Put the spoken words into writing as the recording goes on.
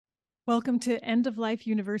Welcome to End of Life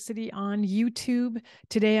University on YouTube.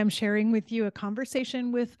 Today I'm sharing with you a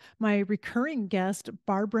conversation with my recurring guest,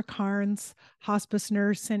 Barbara Karnes, hospice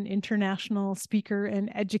nurse and international speaker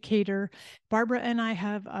and educator. Barbara and I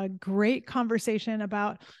have a great conversation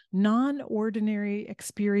about non-ordinary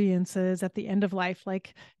experiences at the end of life,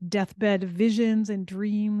 like deathbed visions and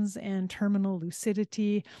dreams and terminal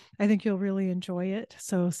lucidity. I think you'll really enjoy it,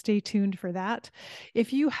 so stay tuned for that.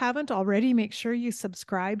 If you haven't already, make sure you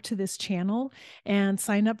subscribe to this channel and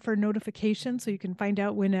sign up for notifications so you can find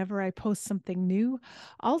out whenever I post something new.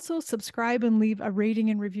 Also, subscribe and leave a rating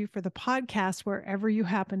and review for the podcast wherever you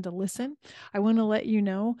happen to listen. I want to let you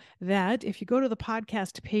know that if you go to the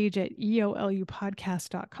podcast page at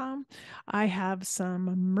eolupodcast.com, I have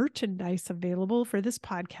some merchandise available for this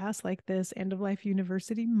podcast, like this End of Life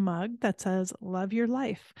University mug that says "Love Your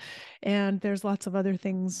Life." And there's lots of other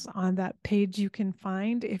things on that page you can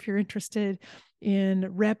find if you're interested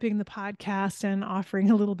in repping the podcast and offering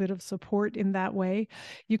a little bit of support in that way.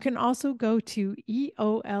 You can also go to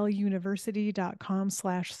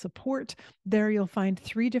eoluniversity.com/support. There you'll find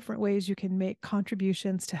 3 different ways you can make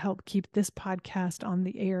contributions to help keep this podcast on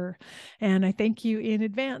the air. And I thank you in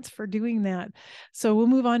advance for doing that. So we'll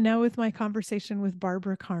move on now with my conversation with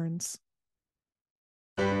Barbara Karnes.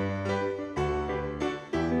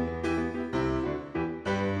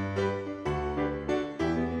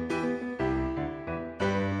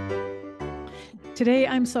 Today,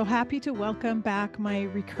 I'm so happy to welcome back my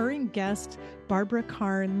recurring guest, Barbara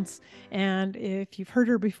Karnes. And if you've heard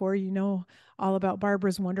her before, you know all about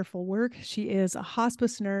Barbara's wonderful work. She is a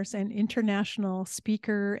hospice nurse and international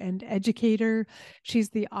speaker and educator.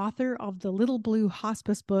 She's the author of the Little Blue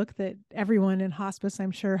Hospice book that everyone in hospice,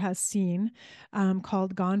 I'm sure, has seen,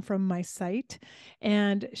 called Gone From My Sight.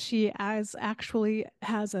 And she actually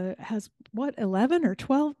has 11 or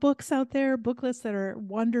 12 books out there, booklets that are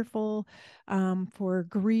wonderful for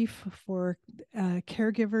grief, for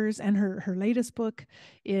caregivers. And her latest book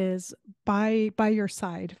is By Your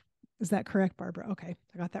Side. Is that correct, Barbara? Okay,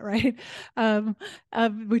 I got that right.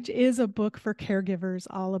 Which is a book for caregivers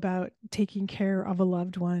all about taking care of a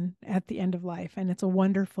loved one at the end of life. And it's a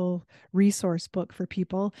wonderful resource book for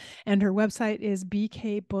people. And her website is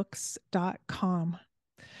bkbooks.com.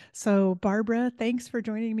 So, Barbara, thanks for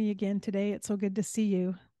joining me again today. It's so good to see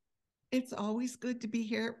you. It's always good to be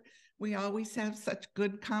here. We always have such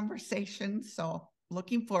good conversations. So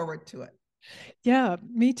looking forward to it. Yeah,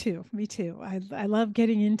 me too. Me too. I love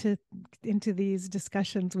getting into these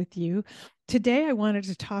discussions with you. Today, I wanted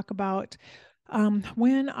to talk about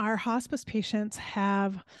when our hospice patients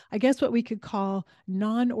have, I guess, what we could call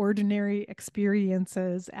non-ordinary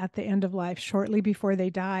experiences at the end of life, shortly before they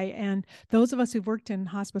die. And those of us who've worked in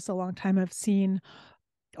hospice a long time have seen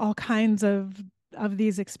all kinds of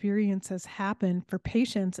these experiences happen for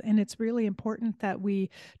patients. And it's really important that we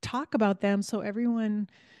talk about them so everyone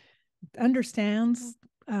understands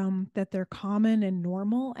that they're common and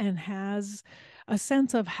normal, and has a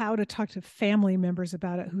sense of how to talk to family members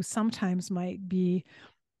about it who sometimes might be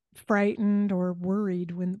frightened or worried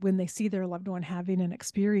when they see their loved one having an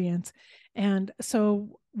experience. And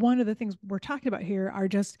so one of the things we're talking about here are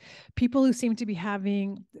just people who seem to be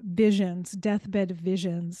having visions, deathbed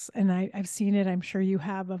visions. And I've seen it, I'm sure you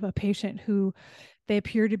have, of a patient who they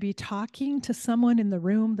appear to be talking to someone in the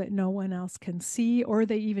room that no one else can see, or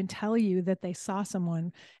they even tell you that they saw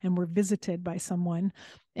someone and were visited by someone.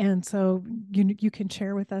 And so you can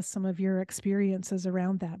share with us some of your experiences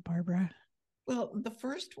around that, Barbara. Well, the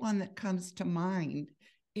first one that comes to mind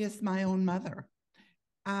is my own mother.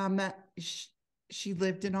 She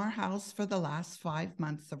lived in our house for the last 5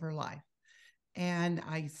 months of her life. And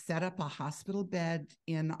I set up a hospital bed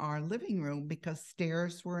in our living room because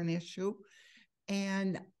stairs were an issue.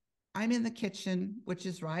 And I'm in the kitchen, which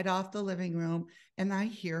is right off the living room, and I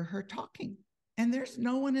hear her talking. And there's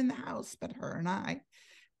no one in the house but her and I.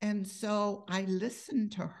 And so I listen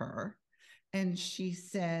to her, and she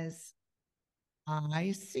says,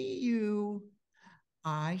 I see you.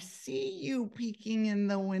 I see you peeking in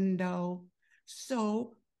the window.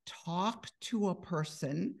 So talk to a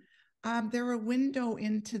person. They're a window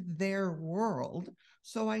into their world.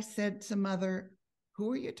 So I said to Mother,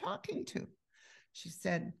 who are you talking to? She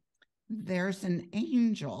said, there's an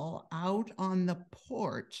angel out on the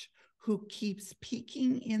porch who keeps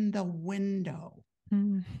peeking in the window.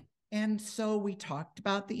 Mm. And so we talked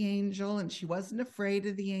about the angel, and she wasn't afraid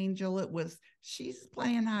of the angel. It was, she's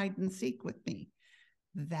playing hide and seek with me.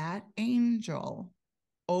 That angel,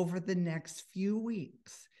 over the next few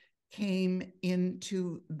weeks, came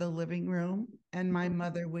into the living room, and my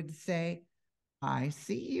mother would say, I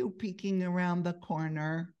see you peeking around the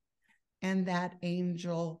corner. And that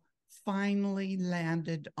angel finally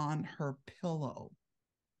landed on her pillow.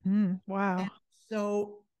 Wow. And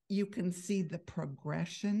so you can see the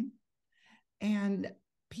progression, and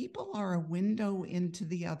people are a window into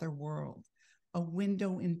the other world, a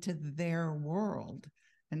window into their world.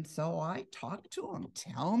 And so I talk to them,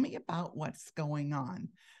 tell me about what's going on.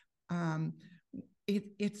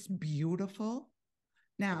 It's beautiful.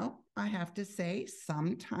 Now, I have to say,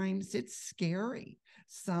 sometimes it's scary.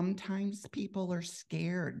 Sometimes people are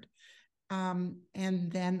scared. And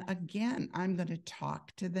then again, I'm going to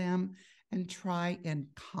talk to them and try and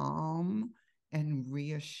calm and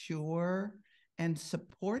reassure and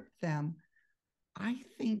support them. I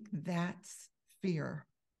think that's fear.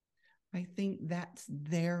 I think that's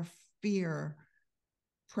their fear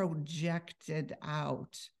projected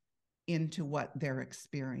out into what they're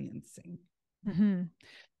experiencing. Mm-hmm.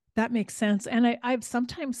 That makes sense. And I've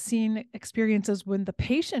sometimes seen experiences when the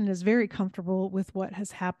patient is very comfortable with what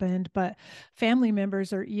has happened, but family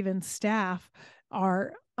members or even staff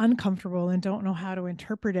are uncomfortable and don't know how to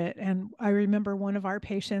interpret it. And I remember one of our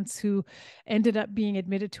patients who ended up being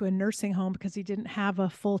admitted to a nursing home because he didn't have a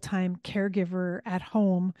full-time caregiver at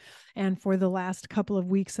home. And for the last couple of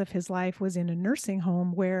weeks of his life was in a nursing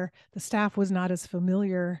home where the staff was not as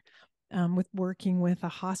familiar with working with a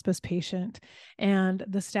hospice patient. And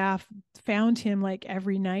the staff found him like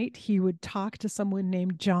every night. He would talk to someone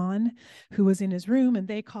named John who was in his room, and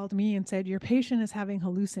they called me and said, your patient is having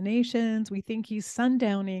hallucinations. We think he's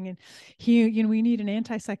sundowning, and we need an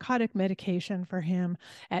antipsychotic medication for him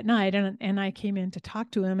at night. And I came in to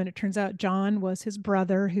talk to him, and it turns out John was his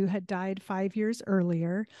brother who had died 5 years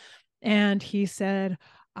earlier. And he said,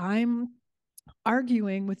 I'm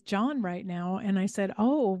arguing with John right now. And I said,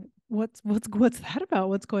 oh, what's that about?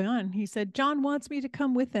 What's going on? He said, John wants me to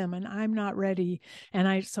come with him and I'm not ready. And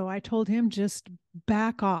I told him, just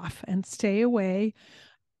back off and stay away.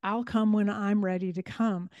 I'll come when I'm ready to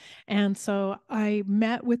come. And so I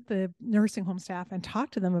met with the nursing home staff and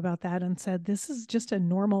talked to them about that and said, this is just a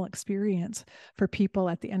normal experience for people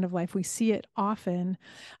at the end of life. We see it often,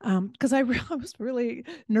 because I was really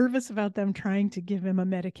nervous about them trying to give him a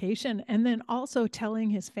medication and then also telling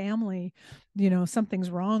his family, something's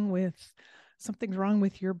wrong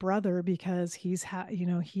with your brother because he's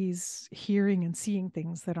hearing and seeing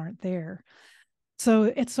things that aren't there. So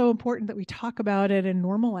it's so important that we talk about it and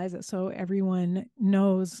normalize it so everyone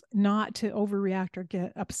knows not to overreact or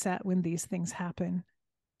get upset when these things happen.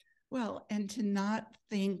 Well, and to not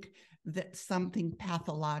think that something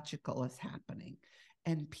pathological is happening.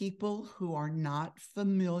 And people who are not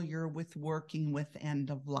familiar with working with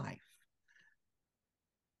end of life,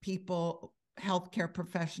 people, healthcare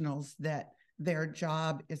professionals, that their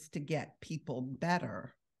job is to get people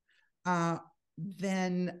better,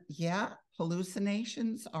 then yeah,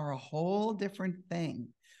 hallucinations are a whole different thing.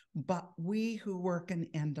 But we who work in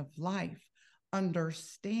end of life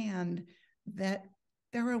understand that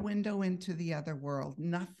they're a window into the other world.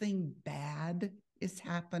 Nothing bad is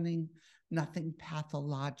happening. Nothing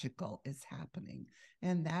pathological is happening.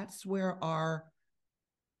 And that's where our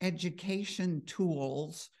education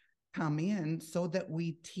tools come in, so that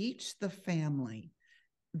we teach the family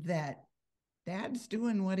that Dad's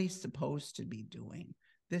doing what he's supposed to be doing.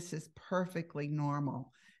 This is perfectly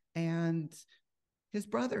normal. And his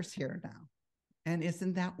brother's here now. And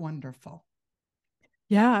isn't that wonderful?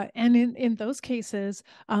 Yeah. And in those cases,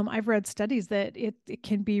 I've read studies that it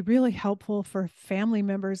can be really helpful for family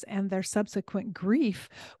members and their subsequent grief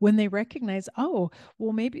when they recognize, oh,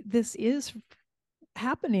 well, maybe this is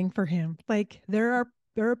happening for him. Like there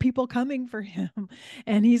are people coming for him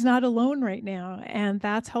and he's not alone right now. And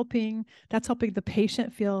that's helping the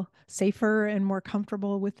patient feel safer and more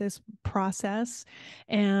comfortable with this process.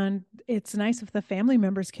 And it's nice if the family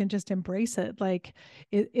members can just embrace it. Like,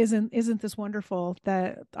 isn't this wonderful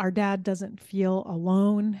that our dad doesn't feel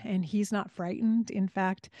alone and he's not frightened. In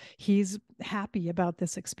fact, he's happy about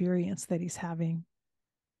this experience that he's having.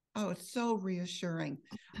 Oh, it's so reassuring.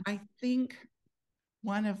 I think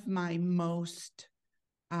one of my most,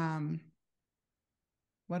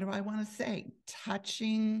 what do I want to say,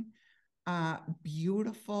 touching,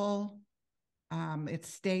 beautiful, it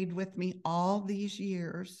stayed with me all these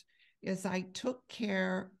years, is I took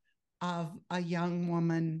care of a young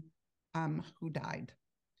woman who died.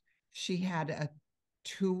 She had a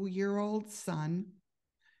 2-year-old son,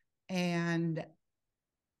 and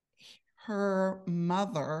her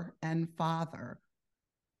mother and father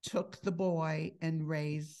took the boy and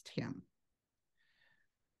raised him.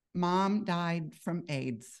 Mom died from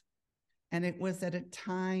AIDS. And it was at a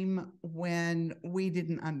time when we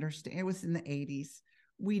didn't understand. It was in the 80s.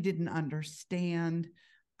 We didn't understand.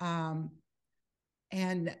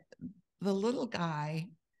 And the little guy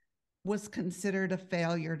was considered a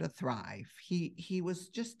failure to thrive. He was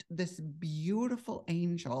just this beautiful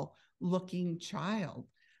angel looking child.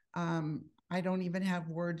 I don't even have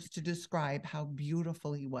words to describe how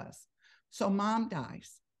beautiful he was. So mom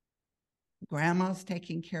dies. Grandma's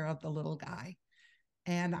taking care of the little guy.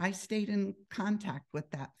 And I stayed in contact with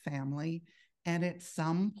that family. And at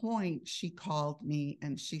some point, she called me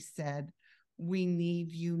and she said, "We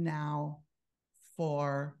need you now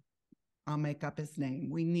for," I'll make up his name,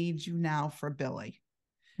 "we need you now for Billy."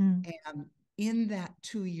 Mm. And in that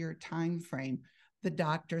 2-year time frame, the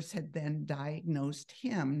doctors had then diagnosed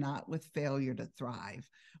him not with failure to thrive,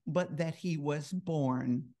 but that he was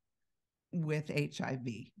born with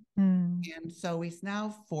HIV. Mm. And so he's now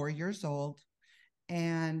 4 years old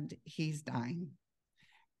and he's dying.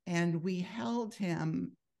 And we held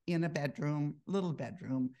him in a bedroom, little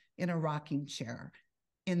bedroom, in a rocking chair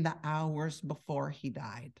in the hours before he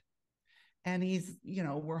died. And he's,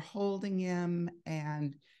 we're holding him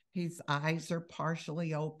and his eyes are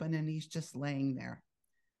partially open and he's just laying there.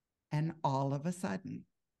 And all of a sudden,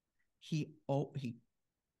 he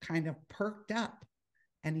kind of perked up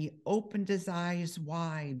and he opened his eyes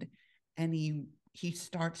wide and he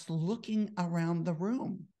starts looking around the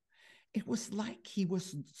room. It was like he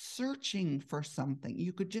was searching for something.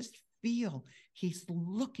 You could just feel he's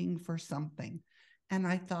looking for something. And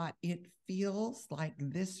I thought, it feels like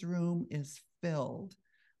this room is filled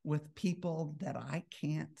with people that I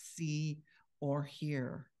can't see or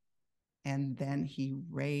hear. And then he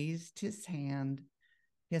raised his hand,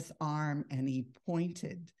 his arm, and he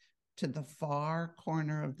pointed to the far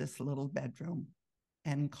corner of this little bedroom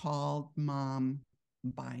and called mom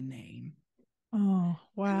by name. Oh,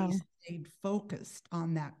 And he wow. stayed focused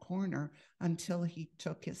on that corner until he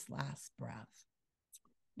took his last breath.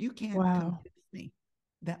 You can't Wow. convince me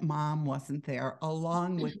that mom wasn't there,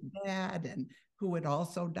 along with dad, and who had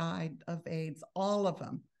also died of AIDS, all of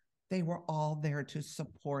them. They were all there to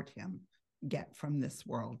support him get from this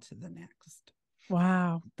world to the next.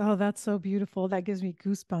 Wow. Oh, that's so beautiful. That gives me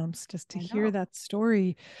goosebumps just to I hear know. that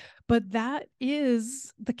story. But that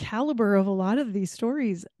is the caliber of a lot of these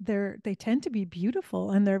stories. They tend to be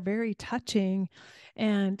beautiful and they're very touching.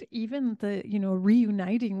 And even the,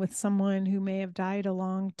 reuniting with someone who may have died a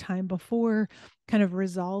long time before, kind of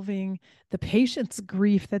resolving the patient's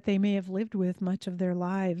grief that they may have lived with much of their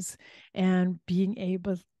lives, and being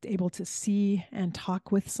able to see and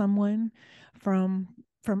talk with someone from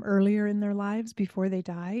earlier in their lives before they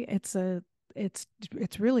die. It's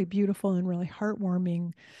really beautiful and really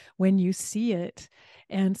heartwarming when you see it.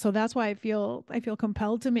 And so that's why I feel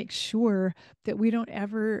compelled to make sure that we don't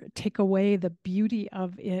ever take away the beauty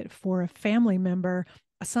of it for a family member.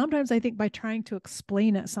 Sometimes I think by trying to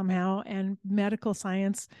explain it somehow, and medical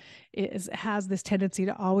science has this tendency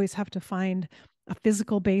to always have to find a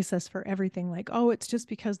physical basis for everything, like, oh, it's just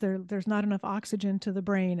because there's not enough oxygen to the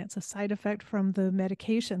brain, it's a side effect from the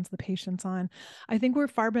medications the patient's on. I think we're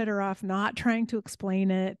far better off not trying to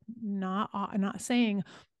explain it, not saying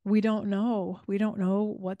we don't know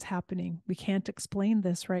what's happening, we can't explain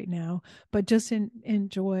this right now, but just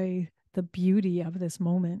enjoy the beauty of this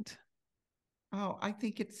moment. Oh, I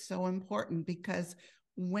think it's so important because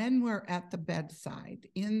when we're at the bedside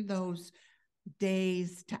in those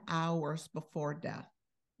days to hours before death,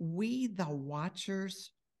 we, the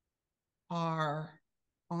watchers, are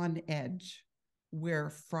on edge.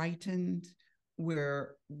 We're frightened.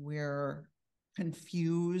 We're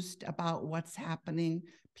confused about what's happening.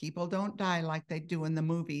 People don't die like they do in the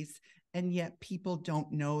movies, and yet people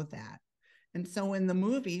don't know that. And so in the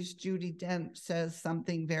movies, Judi Dench says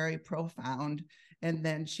something very profound, and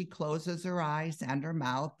then she closes her eyes and her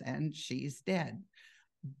mouth, and she's dead.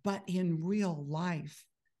 But in real life,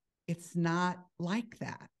 it's not like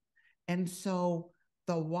that. And so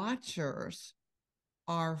the watchers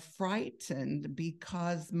are frightened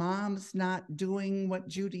because mom's not doing what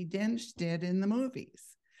Judi Dench did in the movies.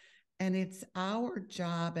 And it's our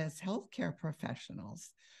job as healthcare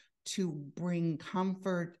professionals to bring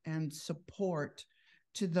comfort and support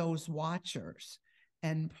to those watchers.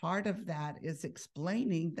 And part of that is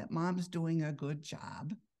explaining that mom's doing a good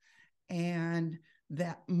job and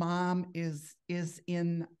that mom is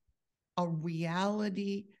in a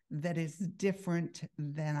reality that is different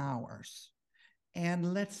than ours.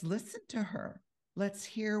 And let's listen to her. Let's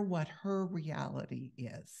hear what her reality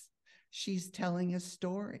is. She's telling a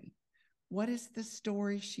story. What is the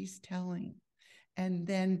story she's telling? And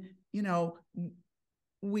then, the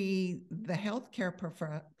healthcare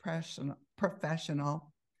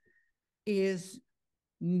professional is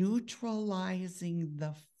neutralizing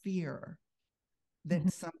the fear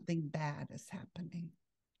that something bad is happening,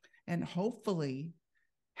 and hopefully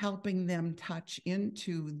helping them touch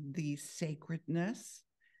into the sacredness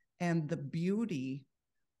and the beauty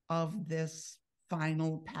of this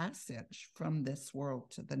final passage from this world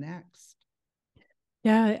to the next.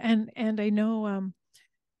 Yeah, and I know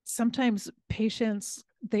sometimes patients,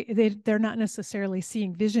 they're not necessarily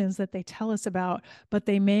seeing visions that they tell us about, but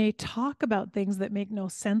they may talk about things that make no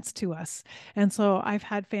sense to us. And so I've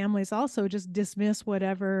had families also just dismiss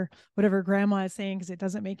whatever grandma is saying because it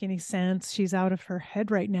doesn't make any sense. She's out of her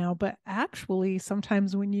head right now. But actually,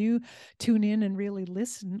 sometimes when you tune in and really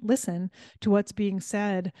listen to what's being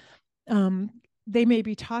said, um, they may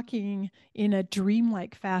be talking in a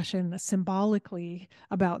dreamlike fashion, symbolically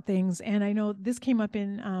about things. And I know this came up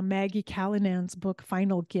in Maggie Callinan's book,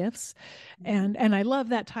 Final Gifts. And I love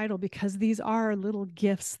that title because these are little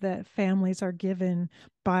gifts that families are given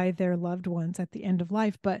by their loved ones at the end of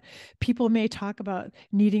life. But people may talk about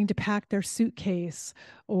needing to pack their suitcase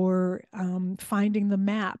or finding the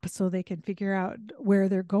map so they can figure out where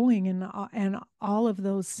they're going. And all of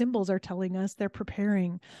those symbols are telling us they're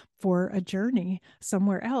preparing for a journey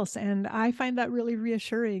somewhere else. And I find that really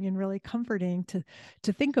reassuring and really comforting to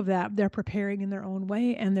think of that. They're preparing in their own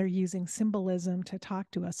way and they're using symbolism to talk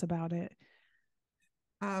to us about it.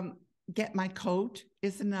 Get my coat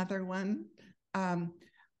is another one.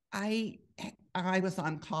 I was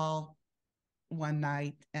on call one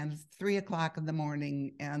night and it's 3:00 in the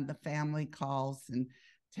morning and the family calls and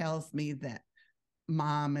tells me that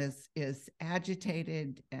mom is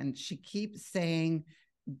agitated and she keeps saying,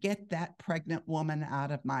 "Get that pregnant woman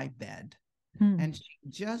out of my bed." And she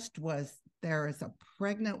just was, "There is a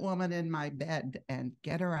pregnant woman in my bed and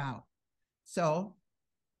get her out." So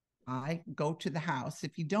I go to the house.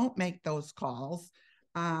 If you don't make those calls,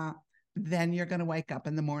 then you're going to wake up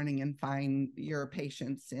in the morning and find your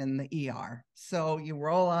patients in the ER. So you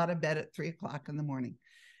roll out of bed at 3:00 in the morning.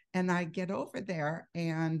 And I get over there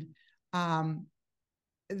and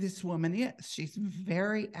this woman she's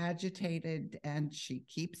very agitated and she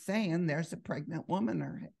keeps saying there's a pregnant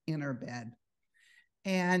woman in her bed.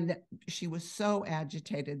 And she was so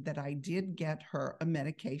agitated that I did get her a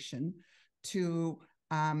medication to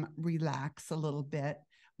relax a little bit.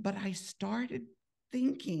 But I started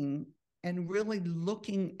thinking and really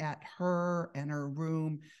looking at her and her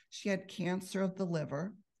room. She had cancer of the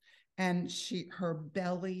liver and her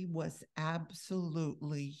belly was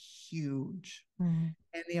absolutely huge. And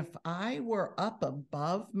if I were up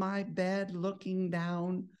above my bed looking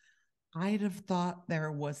down, I'd have thought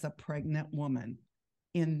there was a pregnant woman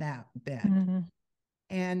in that bed.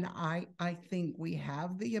 And I think we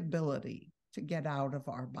have the ability to get out of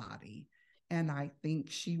our body. And I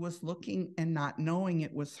think she was looking and not knowing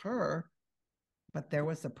it was her, but there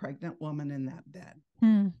was a pregnant woman in that bed.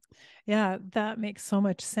 Yeah, that makes so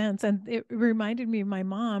much sense. And it reminded me of my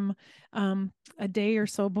mom a day or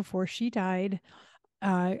so before she died.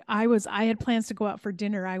 I had plans to go out for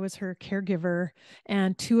dinner. I was her caregiver,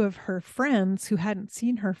 and two of her friends who hadn't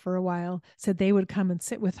seen her for a while said they would come and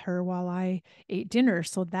sit with her while I ate dinner.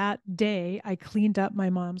 So that day I cleaned up my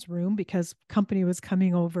mom's room because company was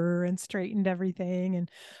coming over and straightened everything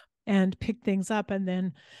and picked things up. And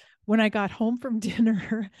then when I got home from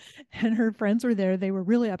dinner and her friends were there, they were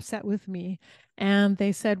really upset with me. And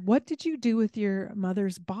they said, "What did you do with your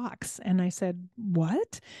mother's box?" And I said,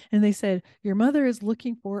 "What?" And they said, "Your mother is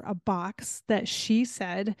looking for a box that she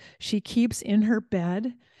said she keeps in her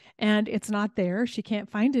bed. And it's not there. She can't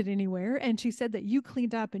find it anywhere. And she said that you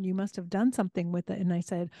cleaned up and you must have done something with it." And I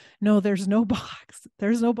said, "No, there's no box.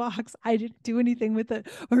 There's no box. I didn't do anything with it."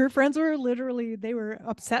 Her friends were literally, they were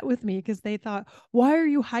upset with me because they thought, "Why are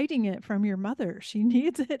you hiding it from your mother? She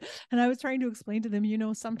needs it." And I was trying to explain to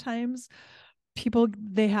them, sometimes people,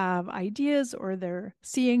 they have ideas or they're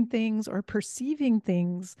seeing things or perceiving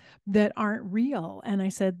things that aren't real. And I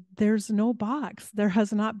said, "There's no box. There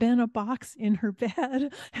has not been a box in her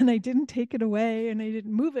bed." And I didn't take it away and I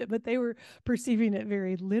didn't move it, but they were perceiving it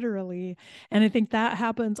very literally. And I think that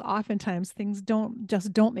happens oftentimes. Things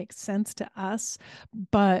don't make sense to us,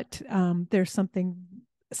 but there's something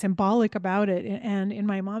symbolic about it. And in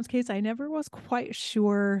my mom's case, I never was quite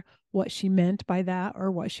sure what she meant by that or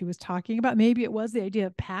what she was talking about. Maybe it was the idea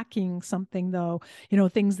of packing something, though,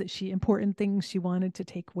 important things she wanted to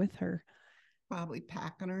take with her. Probably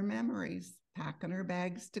packing her memories, packing her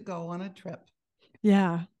bags to go on a trip.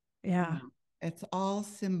 Yeah. Yeah. It's all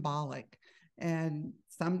symbolic. And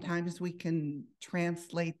sometimes we can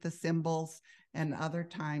translate the symbols, and other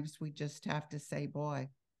times we just have to say, boy,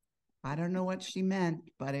 I don't know what she meant,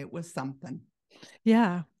 but it was something.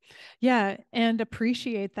 Yeah. Yeah, and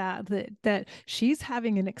appreciate that she's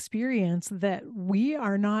having an experience that we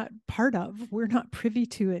are not part of. We're not privy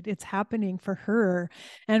to it. It's happening for her.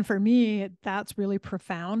 And for me, that's really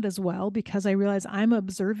profound as well, because I realize I'm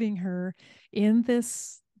observing her in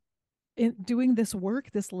this, in doing this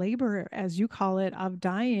work, this labor, as you call it, of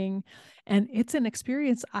dying. And it's an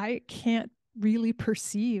experience I can't really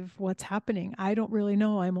perceive what's happening. I don't really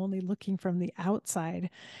know. I'm only looking from the outside.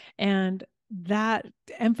 And that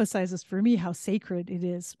emphasizes for me how sacred it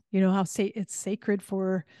is, how it's sacred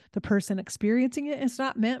for the person experiencing it. It's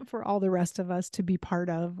not meant for all the rest of us to be part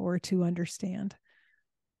of or to understand.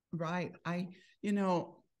 Right. You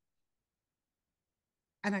know,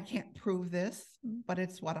 and I can't prove this, but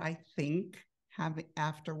it's what I think, having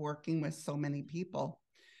after working with so many people,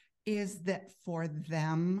 is that for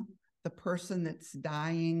them, the person that's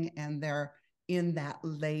dying and they're in that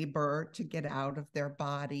labor to get out of their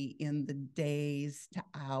body in the days to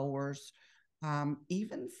hours,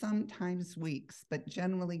 even sometimes weeks, but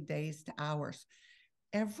generally days to hours,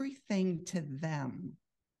 everything to them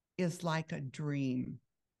is like a dream.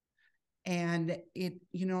 And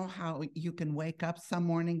you know how you can wake up some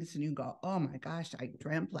mornings and you go, oh my gosh, I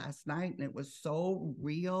dreamt last night and it was so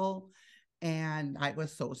real. And I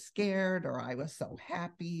was so scared, or I was so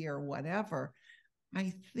happy, or whatever.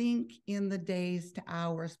 I think in the days to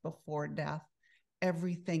hours before death,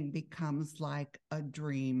 everything becomes like a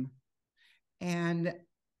dream. And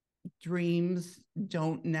dreams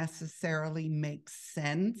don't necessarily make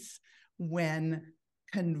sense when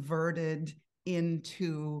converted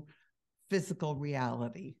into physical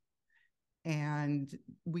reality. And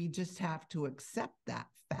we just have to accept that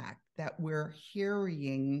fact that we're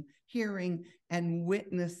hearing and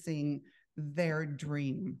witnessing their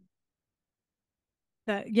dream.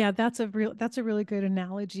 Yeah, that's a really good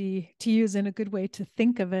analogy to use, and a good way to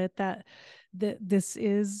think of it, that this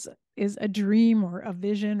is a dream or a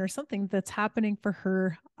vision or something that's happening for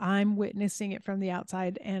her. I'm witnessing it from the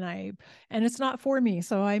outside, and it's not for me,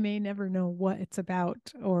 so I may never know what it's about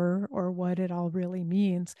or what it all really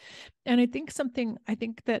means. And I think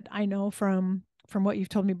that I know from what you've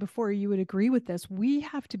told me before, you would agree with this. We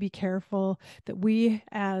have to be careful that we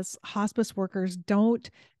as hospice workers don't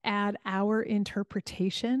add our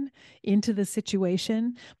interpretation into the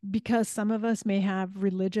situation, because some of us may have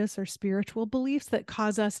religious or spiritual beliefs that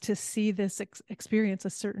cause us to see this experience a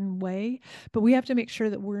certain way. But we have to make sure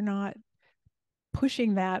that we're not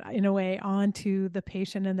pushing that in a way onto the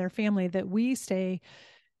patient and their family, that we stay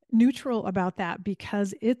neutral about that,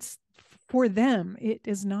 because it's for them. It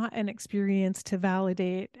is not an experience to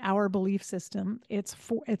validate our belief system. It's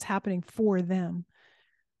happening for them.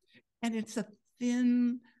 And it's a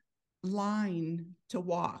thin line to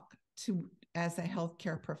walk to as a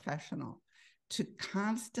healthcare professional, to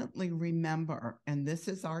constantly remember, and this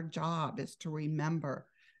is our job, is to remember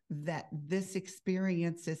that this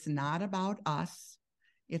experience is not about us.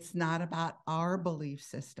 It's not about our belief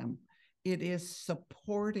system. It is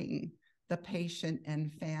supporting the patient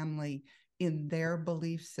and family in their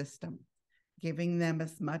belief system, giving them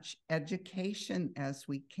as much education as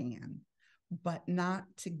we can, but not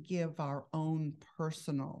to give our own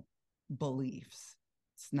personal beliefs.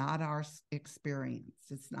 It's not our experience.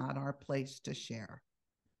 It's not our place to share.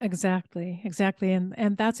 Exactly, exactly.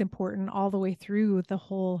 And that's important all the way through the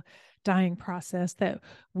whole dying process, that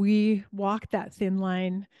we walk that thin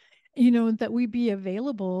line, that we be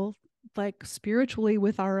available, like spiritually,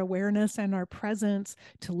 with our awareness and our presence,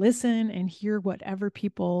 to listen and hear whatever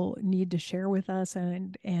people need to share with us,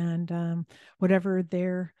 and whatever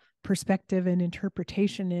their perspective and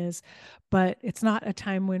interpretation is. But it's not a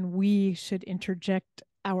time when we should interject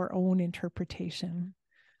our own interpretation.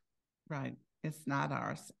 Right. It's not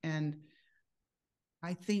ours. And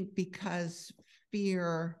I think because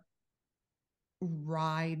fear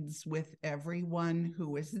rides with everyone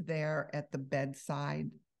who is there at the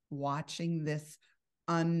bedside watching this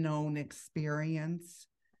unknown experience,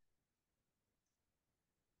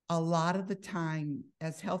 a lot of the time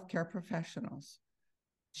as healthcare professionals,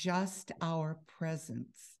 just our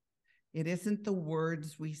presence, it isn't the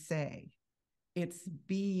words we say, it's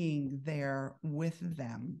being there with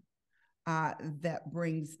them, that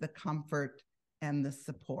brings the comfort and the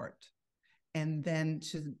support. And then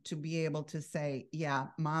to be able to say, yeah,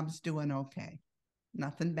 mom's doing okay.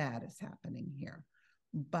 Nothing bad is happening here.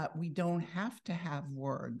 But we don't have to have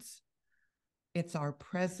words. It's our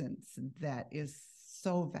presence that is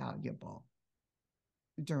so valuable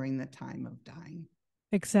during the time of dying.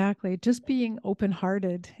 Exactly. Just being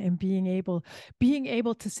open-hearted and being able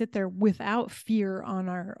to sit there without fear on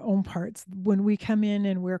our own parts. When we come in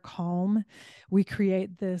and we're calm, we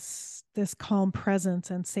create this calm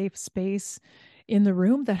presence and safe space in the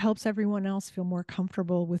room that helps everyone else feel more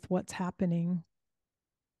comfortable with what's happening.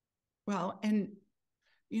 Well, and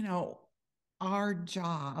you know, our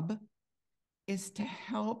job is to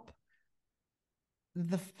help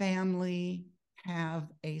the family have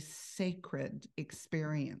a sacred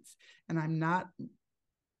experience. And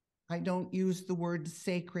I don't use the word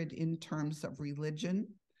sacred in terms of religion.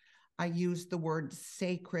 I use the word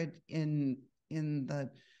sacred in the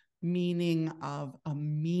meaning of a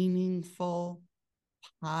meaningful,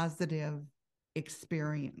 positive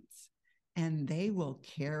experience. And they will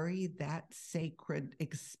carry that sacred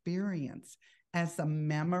experience as a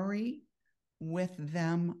memory with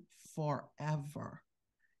them forever.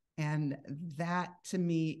 And that to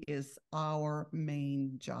me is our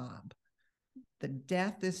main job. The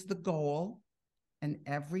death is the goal, and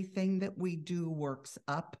everything that we do works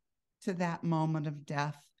up to that moment of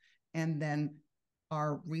death. And then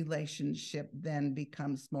our relationship then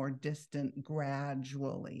becomes more distant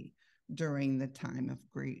gradually during the time of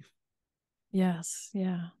grief. Yes,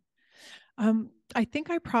 yeah. I think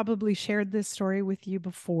I probably shared this story with you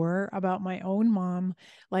before about my own mom.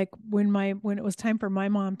 Like when it was time for my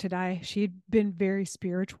mom to die, she'd been very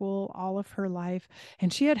spiritual all of her life,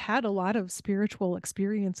 and she had had a lot of spiritual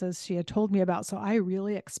experiences she had told me about. So I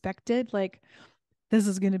really expected like this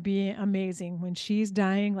is going to be amazing when she's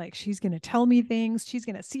dying. Like she's going to tell me things, she's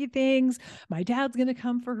going to see things, my dad's going to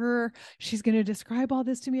come for her, she's going to describe all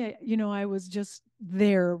this to me. I was just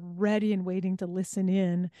there ready and waiting to listen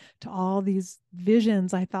in to all these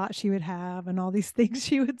visions I thought she would have and all these things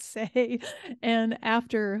she would say. And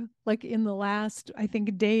after, like, in the last, I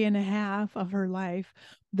think, day and a half of her life,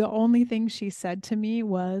 the only thing she said to me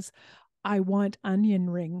was, I want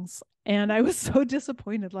onion rings. And I was so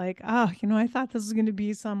disappointed. Like, I thought this was going to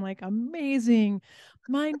be some like amazing,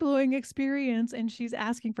 mind-blowing experience. And she's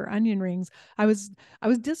asking for onion rings. I was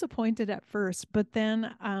disappointed at first, but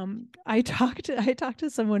then I talked to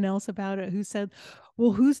someone else about it who said,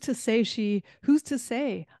 well, who's to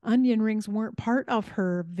say onion rings weren't part of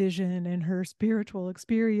her vision and her spiritual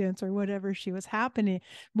experience or whatever was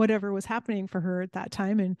happening for her at that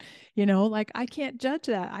time. And like I can't judge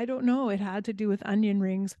that. I don't know. It had to do with onion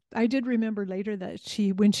rings. I did remember later that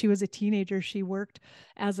when she was a teenager, she worked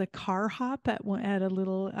as a car hop at a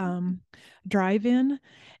little drive-in,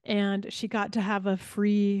 and she got to have a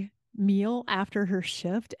free meal after her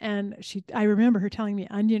shift. And I remember her telling me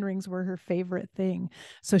onion rings were her favorite thing.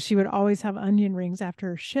 So she would always have onion rings after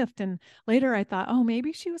her shift. And later I thought, oh,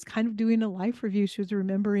 maybe she was kind of doing a life review. She was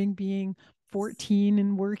remembering being 14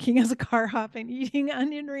 and working as a car hop and eating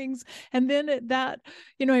onion rings. And then I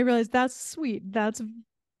realized that's sweet.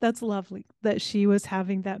 That's lovely that she was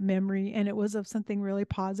having that memory and it was of something really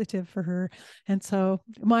positive for her. And so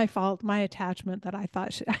my fault, my attachment that I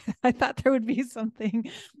thought there would be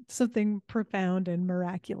something profound and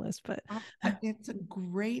miraculous, but It's a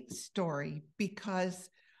great story because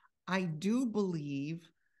I do believe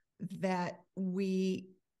that we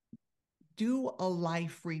do a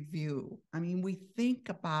life review. I mean, we think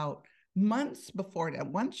about months before that.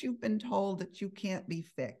 Once you've been told that you can't be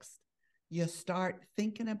fixed, you start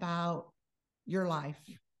thinking about your life.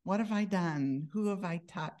 What have I done? Who have I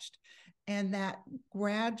touched? And that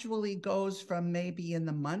gradually goes from maybe in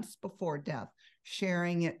the months before death,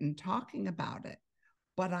 sharing it and talking about it.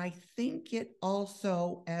 But I think it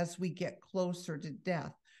also, as we get closer to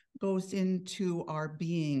death, goes into our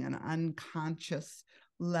being, an unconscious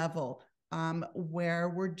level, where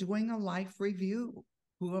we're doing a life review.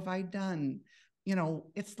 Who have I done?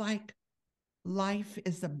 It's like life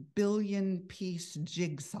is a billion-piece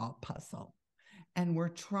jigsaw puzzle, and we're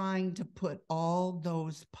trying to put all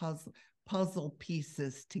those puzzle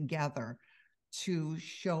pieces together to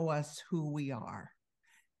show us who we are.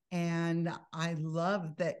 And I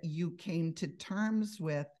love that you came to terms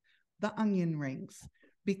with the onion rings,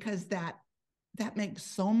 because that makes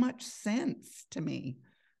so much sense to me,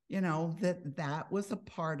 that was a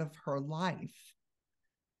part of her life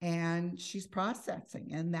and she's processing,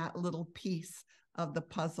 and that little piece of the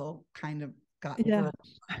puzzle kind of got yeah.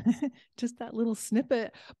 verbal. Just that little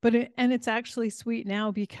snippet, and it's actually sweet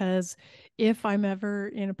now because if I'm ever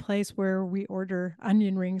in a place where we order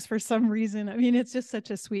onion rings for some reason, I mean, it's just such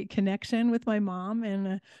a sweet connection with my mom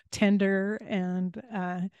and tender, and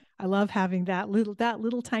I love having that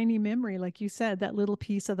little tiny memory, like you said, that little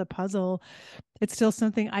piece of the puzzle. It's still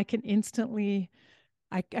something I can instantly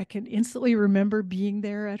I can instantly remember being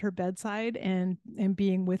there at her bedside and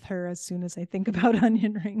being with her as soon as I think about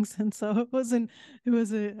onion rings. And so it was a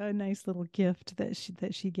nice little gift that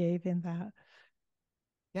she gave in that.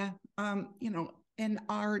 Yeah. And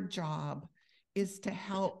our job is to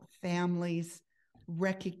help families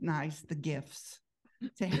recognize the gifts,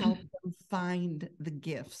 to help them find the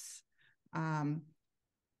gifts. Um,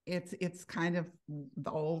 it's kind of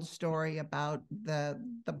the old story about the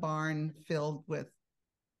barn filled with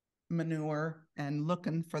manure and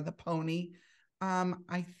looking for the pony.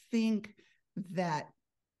 I think that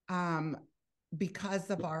um, because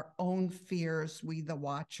of our own fears, we the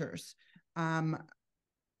watchers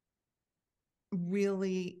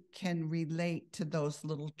really can relate to those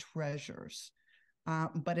little treasures.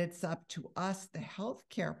 But it's up to us, the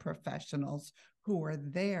healthcare professionals who are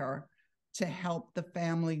there to help the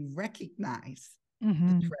family recognize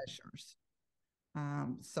the treasures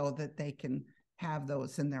so that they can have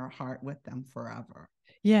those in their heart with them forever.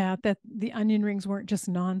 Yeah, that the onion rings weren't just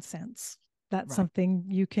nonsense. That's Right. something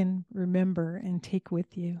you can remember and take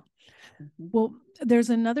with you. Mm-hmm. Well, there's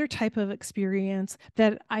another type of experience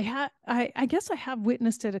that I guess I have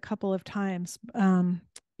witnessed it a couple of times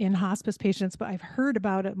in hospice patients, but I've heard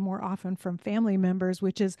about it more often from family members,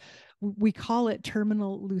 which is we call it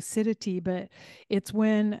terminal lucidity, but it's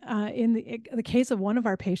when in the case of one of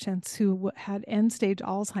our patients who had end stage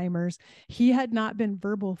Alzheimer's, he had not been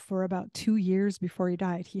verbal for about 2 years before he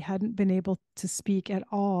died. He hadn't been able to speak at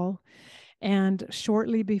all. And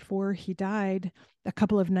shortly before he died, a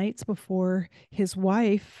couple of nights before, his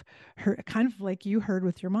wife, her kind of like you heard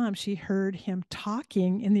with your mom, she heard him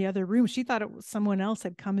talking in the other room. She thought it was someone else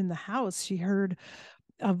had come in the house. She heard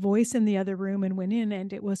a voice in the other room and went in,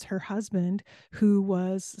 and it was her husband who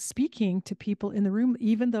was speaking to people in the room,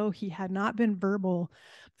 even though he had not been verbal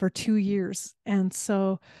for 2 years. And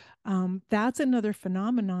so that's another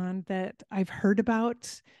phenomenon that I've heard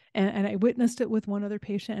about. And I witnessed it with one other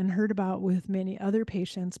patient and heard about with many other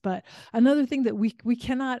patients. But another thing that we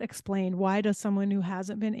cannot explain, why does someone who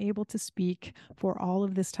hasn't been able to speak for all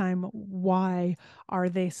of this time, why are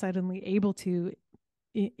they suddenly able to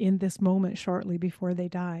in this moment shortly before they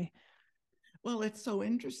die? Well, it's so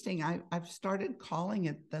interesting. I've started calling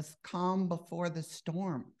it this calm before the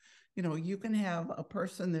storm. You can have a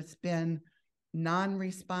person that's been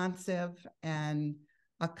non-responsive and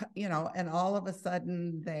all of a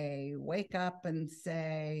sudden they wake up and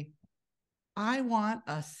say, I want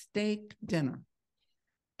a steak dinner.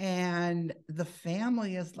 And the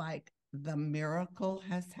family is like, the miracle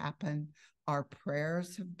has happened. Our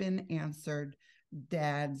prayers have been answered.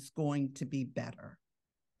 Dad's going to be better.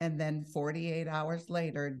 And then 48 hours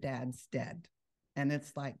later, dad's dead. And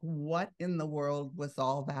it's like, what in the world was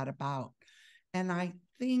all that about? And I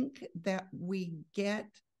think that we get,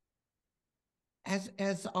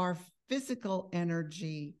 as our physical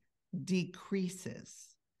energy decreases,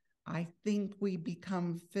 I think we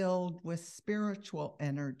become filled with spiritual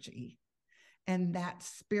energy. And that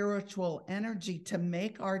spiritual energy, to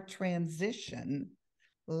make our transition,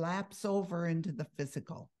 laps over into the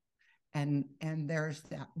physical. And there's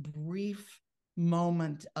that brief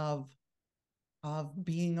moment of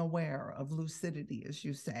being aware, of lucidity, as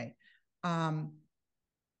you say, and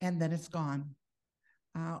then it's gone.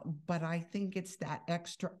 But I think it's that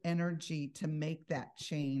extra energy to make that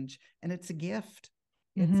change, and it's a gift.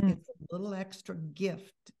 It's a little extra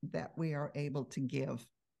gift that we are able to give.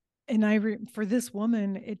 And for this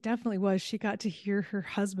woman, it definitely was. She got to hear her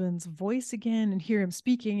husband's voice again and hear him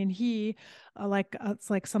speaking. And he, it's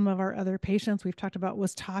like some of our other patients we've talked about,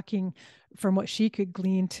 was talking from what she could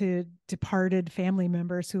glean to departed family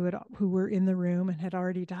members who were in the room and had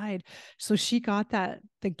already died. So she got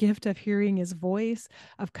the gift of hearing his voice,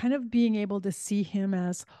 of kind of being able to see him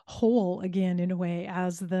as whole again, in a way,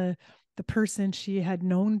 as the person she had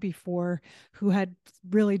known before, who had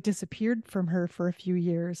really disappeared from her for a few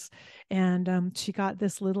years. And she got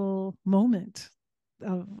this little moment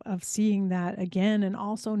of seeing that again, and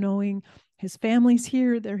also knowing his family's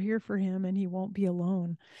here, they're here for him, and he won't be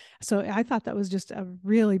alone. So I thought that was just a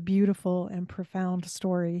really beautiful and profound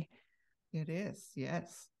story. It is,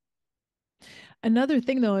 yes. Another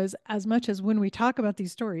thing, though, is as much as when we talk about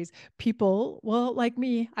these stories, people, well, like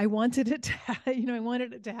me, I wanted it to, I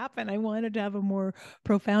wanted it to happen. I wanted to have a more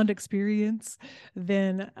profound experience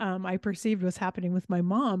than I perceived was happening with my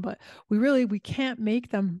mom. But we can't make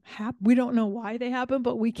them happen. We don't know why they happen,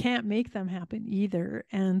 but we can't make them happen either.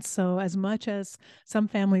 And so, as much as some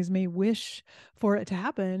families may wish for it to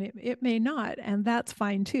happen, it may not, and that's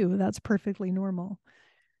fine too. That's perfectly normal.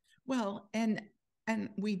 Well, and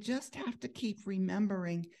we just have to keep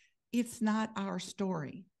remembering, it's not our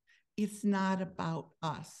story. it's not about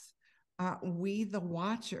us. We, the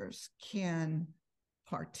watchers, can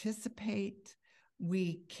participate,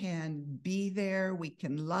 we can be there, we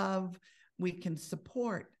can love, we can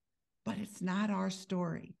support, but it's not our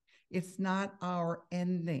story. It's not our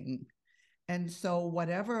ending. And so,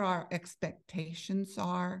 whatever our expectations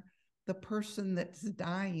are, the person that's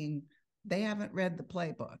dying, they haven't read the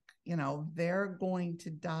playbook. They're going to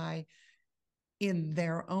die in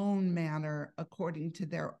their own manner according to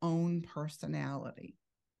their own personality.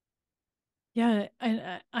 Yeah. And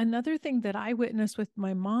another thing that I witnessed with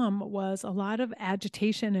my mom was a lot of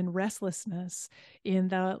agitation and restlessness in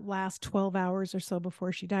the last 12 hours or so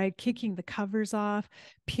before she died, kicking the covers off,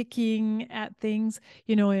 picking at things,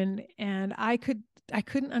 and I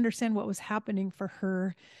couldn't understand what was happening for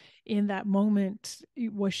her in that moment.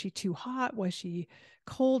 Was she too hot? Was she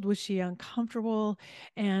cold? Was she uncomfortable?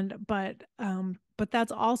 But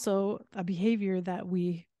that's also a behavior that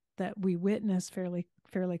we witness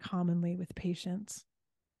fairly commonly with patients.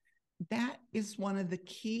 That is one of the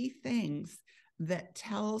key things that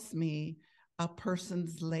tells me a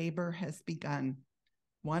person's labor has begun.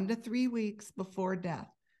 1 to 3 weeks before death,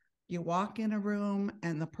 you walk in a room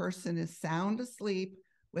and the person is sound asleep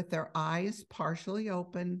with their eyes partially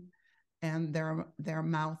open and their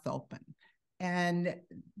mouth open. And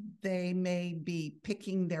they may be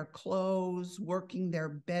picking their clothes, working their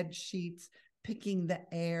bed sheets, picking the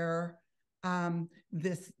air.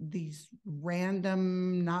 These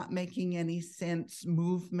random, not making any sense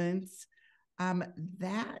movements.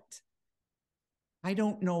 That I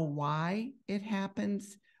don't know why it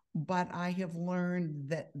happens, but I have learned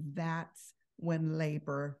that that's when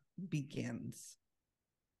labor begins.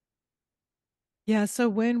 Yeah, so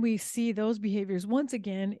when we see those behaviors, once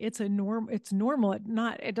again, it's normal.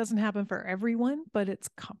 It doesn't happen for everyone, but it's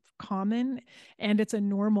common, and it's a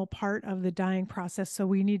normal part of the dying process. So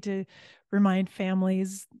we need to remind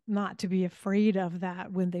families not to be afraid of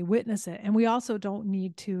that when they witness it. And we also don't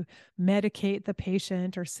need to medicate the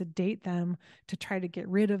patient or sedate them to try to get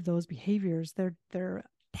rid of those behaviors. They're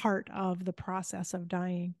part of the process of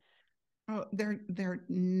dying. Oh, they're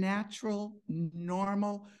natural,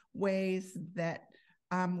 normal ways that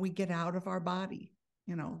we get out of our body.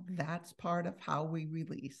 That's part of how we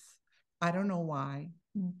release. I don't know why,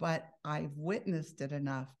 but I've witnessed it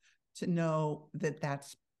enough to know that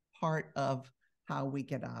that's part of how we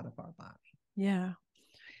get out of our body. Yeah.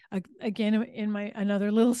 Again, in my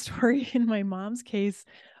another little story in my mom's case,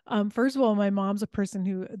 first of all, my mom's a person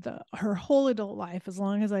who her whole adult life, as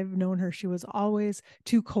long as I've known her, she was always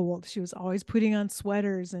too cold. She was always putting on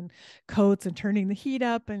sweaters and coats and turning the heat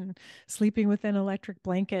up and sleeping with an electric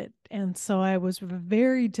blanket. And so I was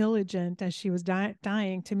very diligent as she was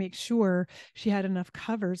dying to make sure she had enough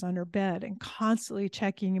covers on her bed, and constantly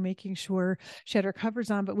checking and making sure she had her covers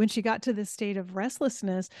on. But when she got to this state of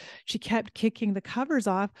restlessness, she kept kicking the covers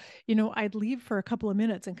off. I'd leave for a couple of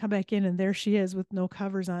minutes and come back in, and there she is with no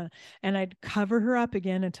covers on. And I'd cover her up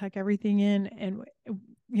again and tuck everything in. And,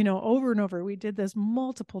 over and over, we did this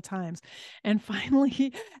multiple times. And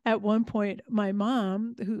finally, at one point, my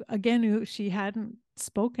mom, who she hadn't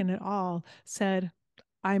spoken at all, said,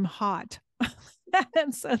 "I'm hot."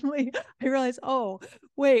 And suddenly I realized, oh,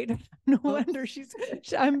 wait, no wonder she's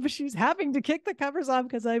having to kick the covers off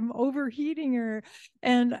because I'm overheating her.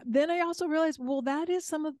 And then I also realized, well, that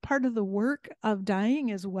is part of the work of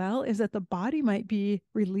dying as well, is that the body might be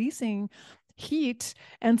releasing heat.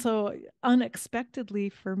 And so unexpectedly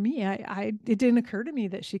for me, it didn't occur to me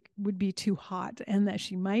that she would be too hot and that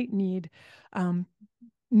she might need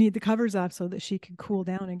the covers off so that she could cool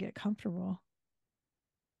down and get comfortable.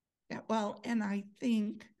 Yeah, well, and I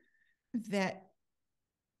think that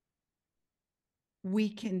we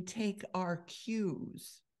can take our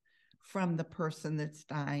cues from the person that's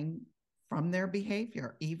dying, from their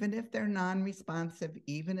behavior, even if they're non-responsive,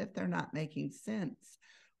 even if they're not making sense.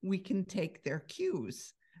 We can take their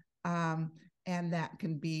cues, and that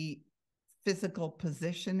can be physical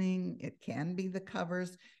positioning. It can be the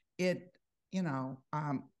covers. We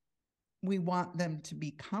want them to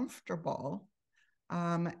be comfortable.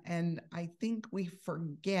 And I think we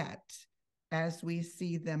forget, as we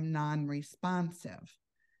see them non-responsive,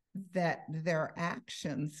 that their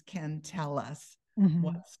actions can tell us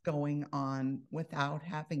what's going on without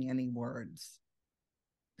having any words.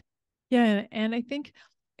 Yeah. And I think,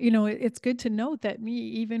 it's good to note that me,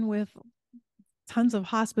 even with tons of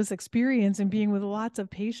hospice experience and being with lots of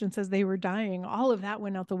patients as they were dying, all of that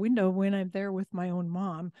went out the window when I'm there with my own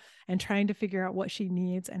mom and trying to figure out what she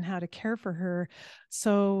needs and how to care for her.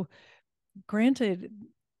 So granted,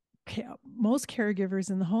 most caregivers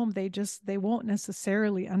in the home, they won't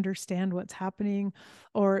necessarily understand what's happening,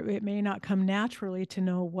 or it may not come naturally to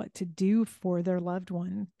know what to do for their loved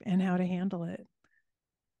one and how to handle it.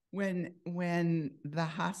 When the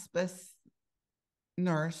hospice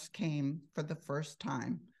nurse came for the first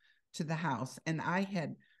time to the house, and I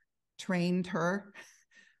had trained her,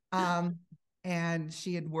 and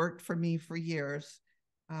she had worked for me for years,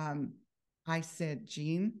 I said,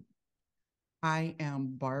 Jean, I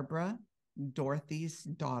am Barbara, Dorothy's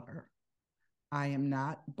daughter. I am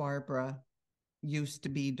not Barbara, used to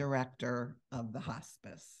be director of the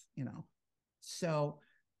hospice, you know. So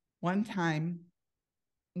one time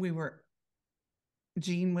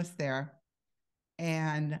Jean was there,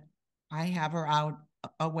 and I have her out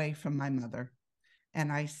away from my mother.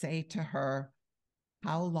 And I say to her,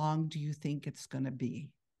 how long do you think it's going to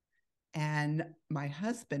be? And my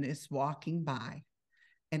husband is walking by,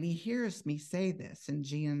 and he hears me say this, and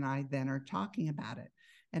Jean and I then are talking about it.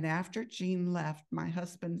 And after Jean left, my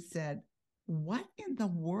husband said, what in the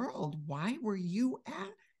world? Why were you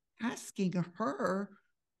asking her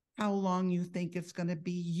how long you think it's going to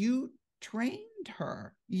be? You trained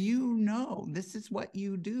her. You know, this is what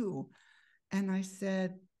you do. And I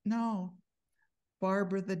said, no,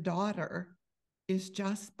 Barbara the daughter is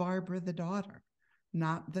just Barbara the daughter,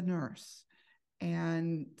 not the nurse.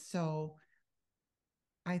 And so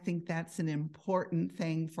I think that's an important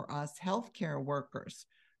thing for us healthcare workers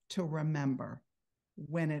to remember.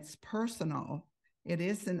 When it's personal, it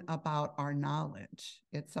isn't about our knowledge.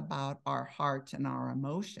 It's about our heart and our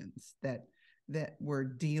emotions that we're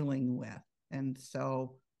dealing with. And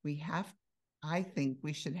so I think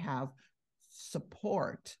we should have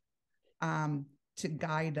support to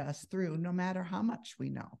guide us through, no matter how much we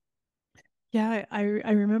know. Yeah, I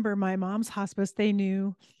remember my mom's hospice. They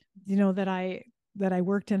knew, that I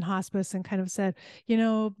worked in hospice, and kind of said,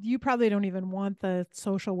 you probably don't even want the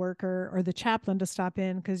social worker or the chaplain to stop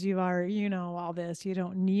in because you are, all this. You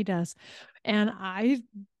don't need us. And I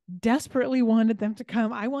desperately wanted them to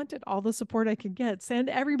come. I wanted all the support I could get. Send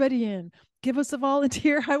everybody in. Give us a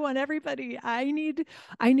volunteer. I want everybody. I need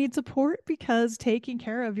support, because taking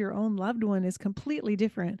care of your own loved one is completely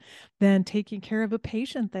different than taking care of a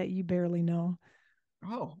patient that you barely know.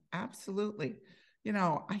 Oh, absolutely.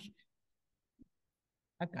 I've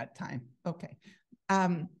got time. Okay.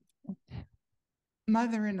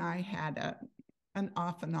 Mother and I had an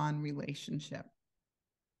off and on relationship.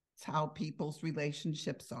 It's how people's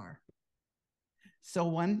relationships are. So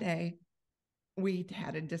one day we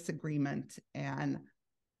had a disagreement, and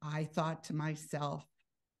I thought to myself,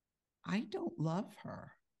 I don't love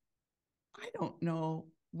her. I don't know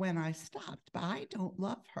when I stopped, but I don't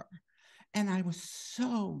love her. And I was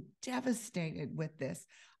so devastated with this.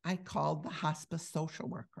 I called the hospice social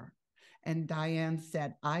worker, and Diane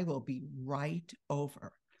said, I will be right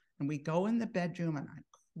over. And we go in the bedroom, and I'm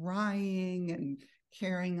crying and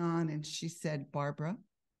carrying on. And she said, Barbara,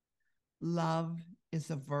 love is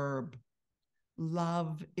a verb.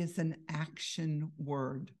 Love is an action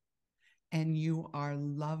word, and you are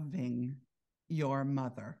loving your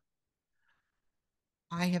mother.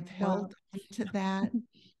 I have held on to that.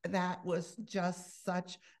 That was just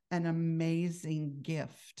such an amazing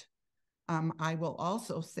gift. I will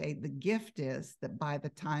also say the gift is that by the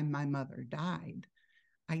time my mother died,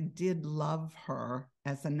 I did love her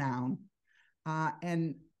as a noun.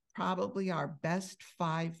 And probably our best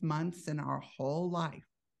 5 months in our whole life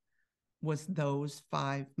was those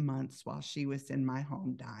 5 months while she was in my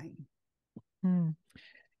home dying.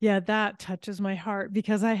 Yeah, that touches my heart,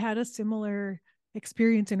 because I had a similar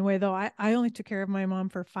experience in a way, though I only took care of my mom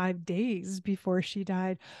for 5 days before she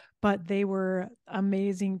died, but they were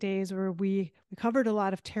amazing days where we covered a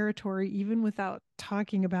lot of territory, even without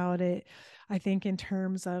talking about it. I think in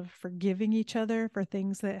terms of forgiving each other for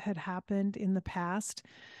things that had happened in the past.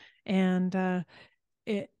 And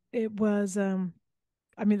it was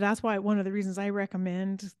I mean, that's why one of the reasons I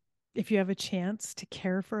recommend, if you have a chance to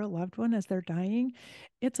care for a loved one as they're dying,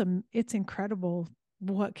 it's incredible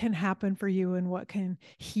what can happen for you and what can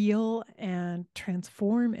heal and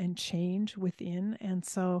transform and change within. And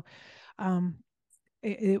so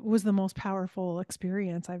it was the most powerful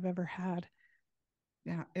experience I've ever had.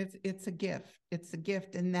 Yeah, it's a gift. It's a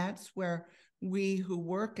gift. And that's where we who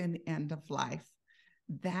work in end of life,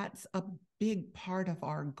 that's a big part of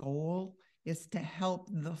our goal, is to help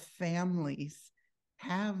the families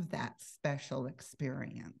have that special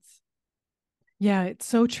experience. Yeah, it's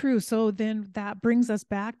so true. So then that brings us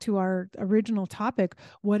back to our original topic.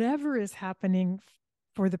 Whatever is happening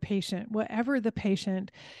for the patient, whatever the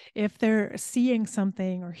patient, if they're seeing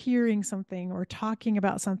something or hearing something or talking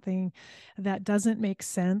about something that doesn't make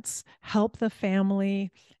sense, help the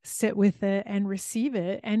family sit with it and receive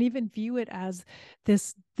it, and even view it as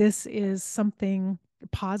this is something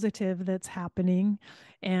positive that's happening,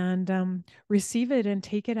 and receive it and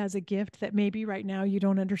take it as a gift that maybe right now you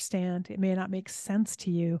don't understand. It may not make sense to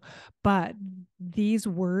you, but these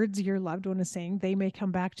words your loved one is saying, they may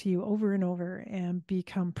come back to you over and over and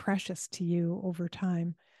become precious to you over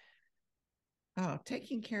time. Oh,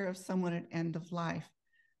 taking care of someone at end of life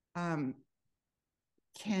um,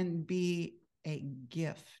 can be a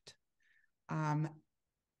gift. Um,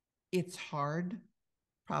 it's hard,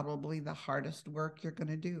 probably the hardest work you're going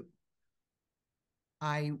to do.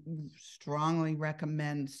 I strongly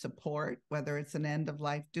recommend support, whether it's an end of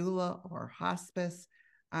life doula or hospice.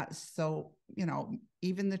 So,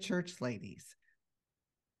 even the church ladies,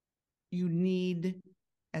 you need,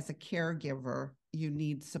 as a caregiver, you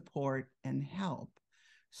need support and help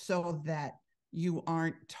so that you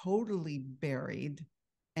aren't totally buried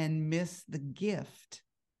and miss the gift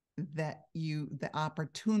the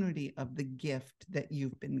opportunity of the gift that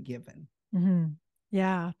you've been given. Mm-hmm.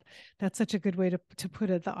 Yeah, that's such a good way to put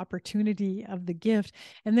it, the opportunity of the gift.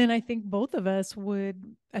 And then I think both of us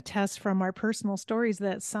would attest from our personal stories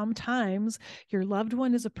that sometimes your loved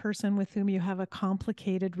one is a person with whom you have a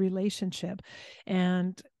complicated relationship.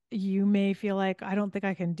 And you may feel like, I don't think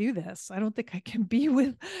I can do this. I don't think I can be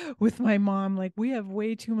with my mom. Like, we have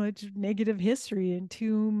way too much negative history and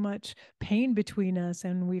too much pain between us,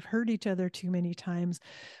 and we've hurt each other too many times.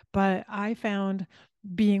 But I found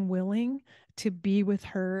being willing to be with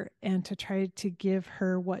her and to try to give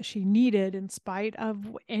her what she needed in spite of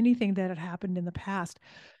anything that had happened in the past,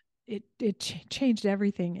 it changed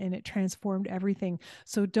everything and it transformed everything.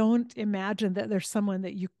 So don't imagine that there's someone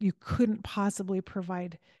that you couldn't possibly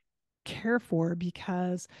provide care for,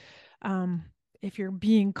 because um, if you're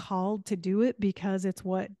being called to do it because it's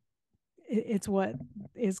what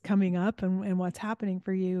is coming up and what's happening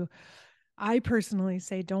for you, I personally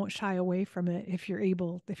say don't shy away from it if you're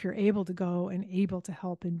able to go and able to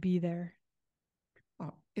help and be there.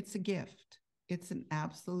 Oh, it's a gift. It's an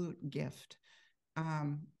absolute gift.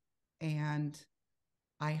 Um, and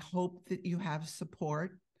I hope that you have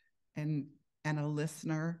support and a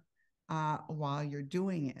listener while you're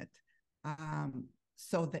doing it,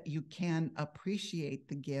 so that you can appreciate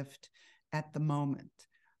the gift at the moment.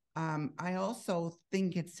 I also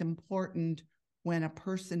think it's important when a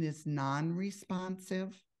person is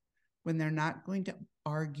non-responsive, when they're not going to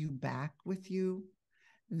argue back with you,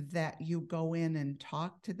 that you go in and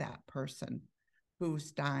talk to that person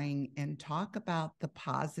who's dying and talk about the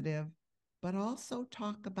positive, but also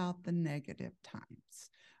talk about the negative times.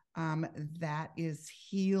 That is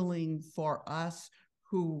healing for us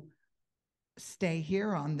who stay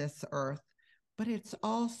here on this earth, but it's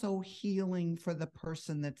also healing for the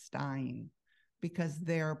person that's dying because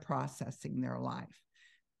they're processing their life.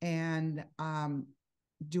 And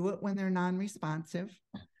do it when they're non-responsive,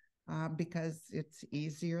 because it's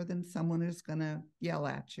easier than someone who's going to yell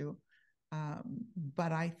at you.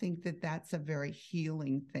 But I think that that's a very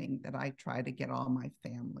healing thing that I try to get all my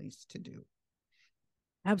families to do.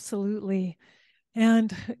 Absolutely.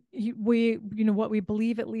 And we, what we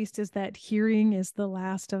believe at least is that hearing is the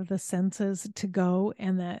last of the senses to go,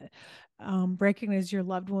 and that recognize your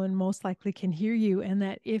loved one most likely can hear you. And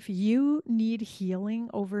that if you need healing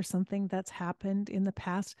over something that's happened in the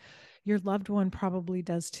past, your loved one probably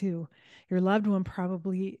does too. Your loved one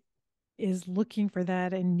probably is looking for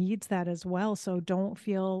that and needs that as well. So don't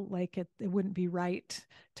feel like it wouldn't be right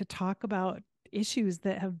to talk about issues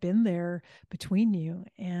that have been there between you.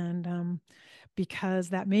 And because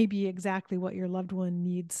that may be exactly what your loved one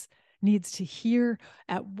needs to hear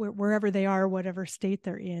at wherever they are, whatever state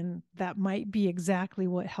they're in. That might be exactly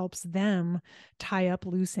what helps them tie up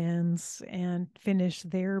loose ends and finish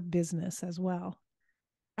their business as well.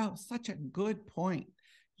 Oh, such a good point.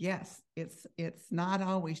 Yes, it's not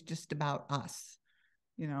always just about us,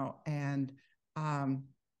 and um,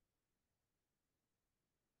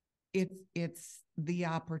 it's the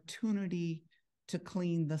opportunity to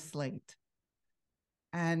clean the slate,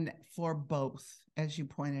 and for both, as you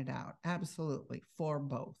pointed out, absolutely for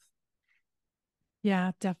both.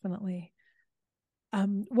 Yeah, definitely.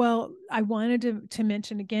 Well, I wanted to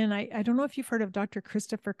mention again, I don't know if you've heard of Dr.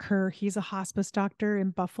 Christopher Kerr. He's a hospice doctor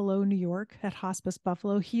in Buffalo, New York, at Hospice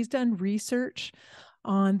Buffalo. He's done research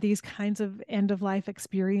on these kinds of end of life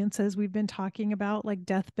experiences we've been talking about, like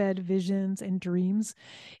deathbed visions and dreams.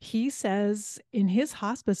 He says in his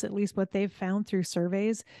hospice, at least what they've found through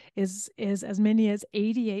surveys, is as many as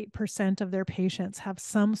 88% of their patients have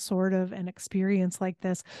some sort of an experience like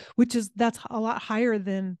this, that's a lot higher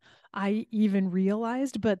than I even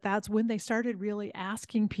realized. But that's when they started really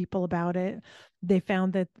asking people about it. They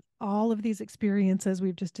found that all of these experiences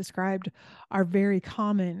we've just described are very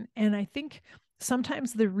common. And I think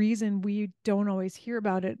sometimes the reason we don't always hear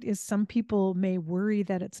about it is some people may worry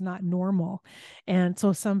that it's not normal. And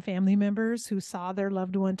so some family members who saw their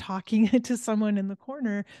loved one talking to someone in the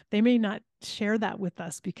corner, they may not share that with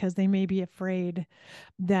us because they may be afraid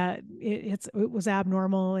that it was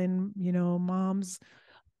abnormal, and mom's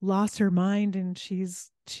lost her mind and she's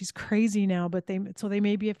crazy now. But they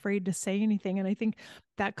may be afraid to say anything. And I think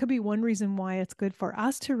that could be one reason why it's good for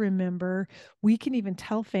us to remember. We can even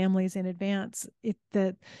tell families in advance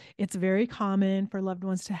that it's very common for loved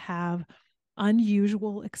ones to have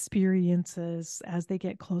unusual experiences as they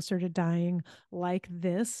get closer to dying like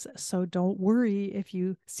this. So don't worry if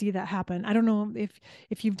you see that happen. I don't know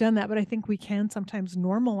if you've done that, but I think we can sometimes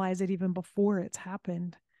normalize it even before it's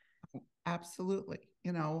happened. Absolutely.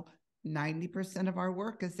 90% of our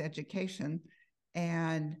work is education.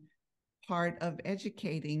 And part of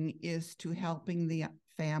educating is to helping the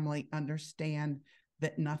family understand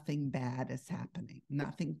that nothing bad is happening,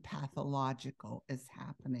 nothing pathological is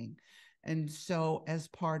happening. And so, as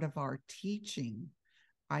part of our teaching,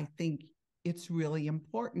 I think it's really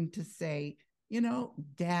important to say,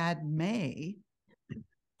 dad may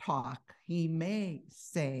talk, he may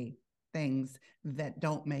say things that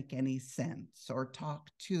don't make any sense or talk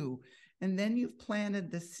to. And then you've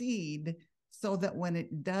planted the seed so that when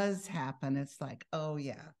it does happen, it's like, oh,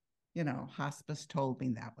 yeah, hospice told me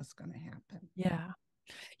that was going to happen. Yeah.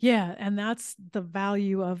 Yeah, and that's the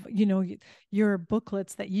value of, your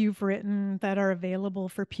booklets that you've written that are available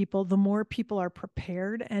for people. The more people are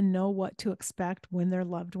prepared and know what to expect when their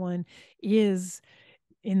loved one is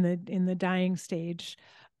in the dying stage,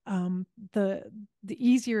 um, the the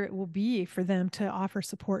easier it will be for them to offer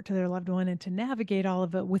support to their loved one and to navigate all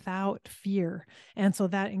of it without fear. And so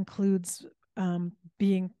that includes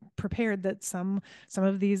being prepared that some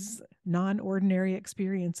of these non-ordinary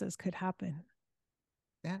experiences could happen.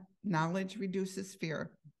 That knowledge reduces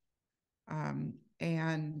fear.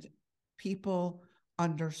 And people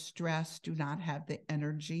under stress do not have the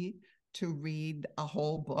energy to read a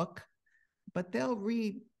whole book, but they'll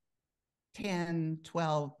read 10,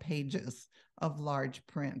 12 pages of large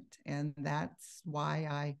print. And that's why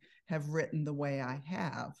I have written the way I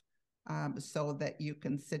have, so that you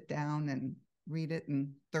can sit down and read it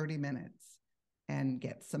in 30 minutes and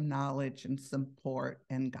get some knowledge and support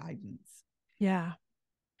and guidance. Yeah.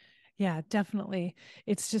 Yeah, definitely.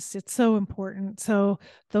 It's so important. So,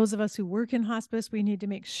 those of us who work in hospice, we need to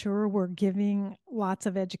make sure we're giving lots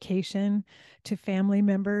of education to family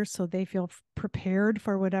members so they feel prepared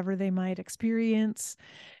for whatever they might experience,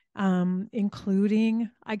 including,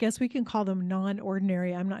 I guess we can call them non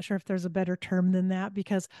ordinary. I'm not sure if there's a better term than that,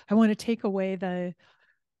 because I want to take away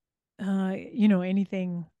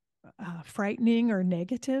anything frightening or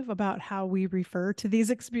negative about how we refer to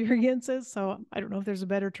these experiences. So I don't know if there's a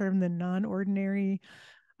better term than non-ordinary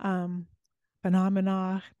um,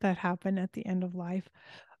 phenomena that happen at the end of life.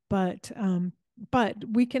 But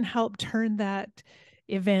we can help turn that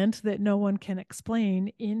event that no one can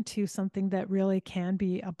explain into something that really can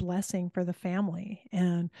be a blessing for the family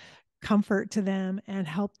and comfort to them and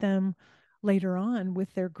help them later on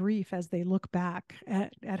with their grief as they look back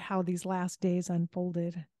at how these last days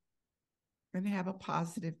unfolded. And have a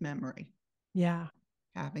positive memory. Yeah.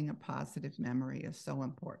 Having a positive memory is so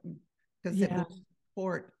important because it Yeah. will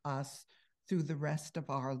support us through the rest of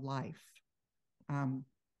our life. It's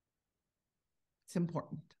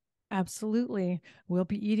important. Absolutely. We'll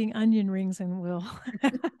be eating onion rings and we'll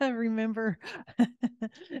remember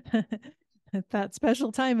that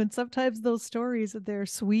special time. And sometimes those stories, they're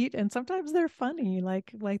sweet and sometimes they're funny,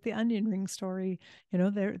 like the onion ring story.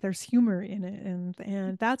 There's humor in it.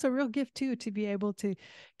 And that's a real gift too, to be able to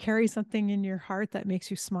carry something in your heart that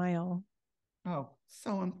makes you smile. Oh,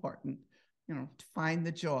 so important, to find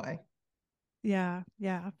the joy. Yeah,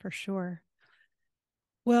 yeah, for sure.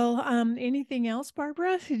 Well, anything else,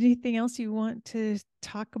 Barbara? Anything else you want to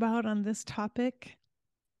talk about on this topic?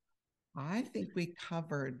 I think we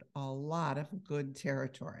covered a lot of good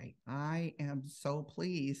territory. I am so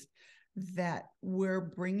pleased that we're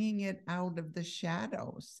bringing it out of the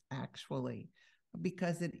shadows, actually,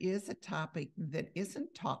 because it is a topic that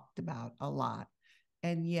isn't talked about a lot.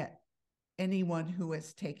 And yet, anyone who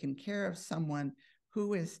has taken care of someone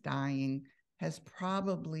who is dying has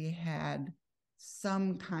probably had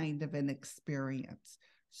some kind of an experience.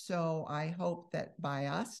 So I hope that by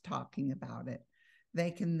us talking about it,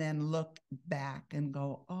 they can then look back and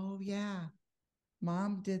go, oh, yeah,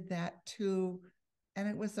 mom did that too. And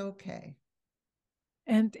it was okay.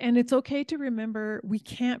 And it's okay to remember we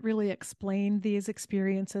can't really explain these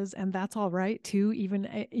experiences, and that's all right too,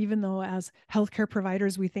 even though as healthcare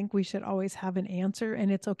providers we think we should always have an answer.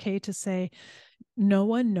 And it's okay to say no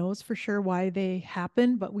one knows for sure why they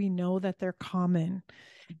happen, but we know that they're common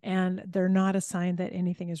and they're not a sign that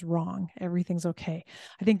anything is wrong. Everything's okay.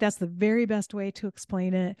 I think that's the very best way to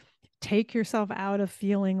explain it. Take yourself out of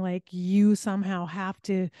feeling like you somehow have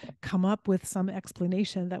to come up with some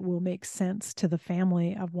explanation that will make sense to the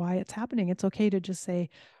family of why it's happening. It's okay to just say,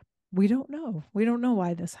 we don't know. We don't know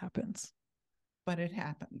why this happens. But it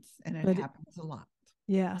happens, and it But happens a lot.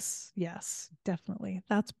 yes, yes, definitely.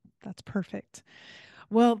 That's perfect.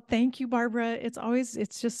 Well, thank you, Barbara.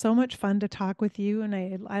 It's just so much fun to talk with you. And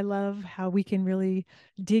I love how we can really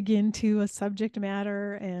dig into a subject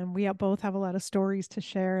matter, and we both have a lot of stories to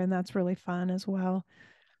share, and that's really fun as well.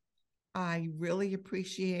 I really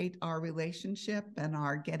appreciate our relationship and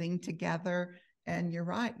our getting together. And you're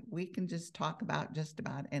right, we can just talk about just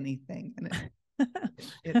about anything. And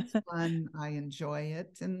it's fun. I enjoy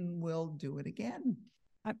it, and we'll do it again.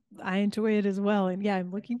 I enjoy it as well. And yeah,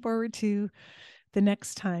 I'm looking forward to the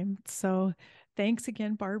next time. So thanks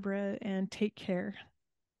again, Barbara, and take care.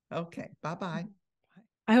 Okay, bye bye.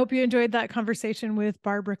 I hope you enjoyed that conversation with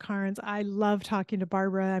Barbara Karnes. I love talking to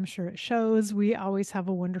Barbara. I'm sure it shows. We always have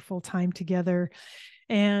a wonderful time together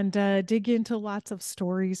and dig into lots of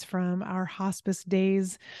stories from our hospice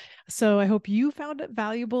days. So I hope you found it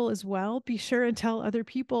valuable as well. Be sure and tell other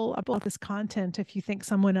people about this content if you think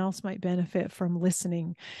someone else might benefit from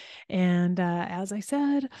listening. And as I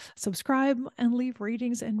said, subscribe and leave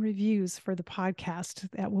ratings and reviews for the podcast.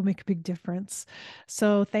 That will make a big difference.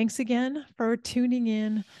 So thanks again for tuning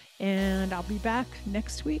in. And I'll be back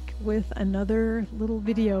next week with another little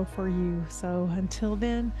video for you. So until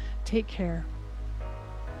then, take care.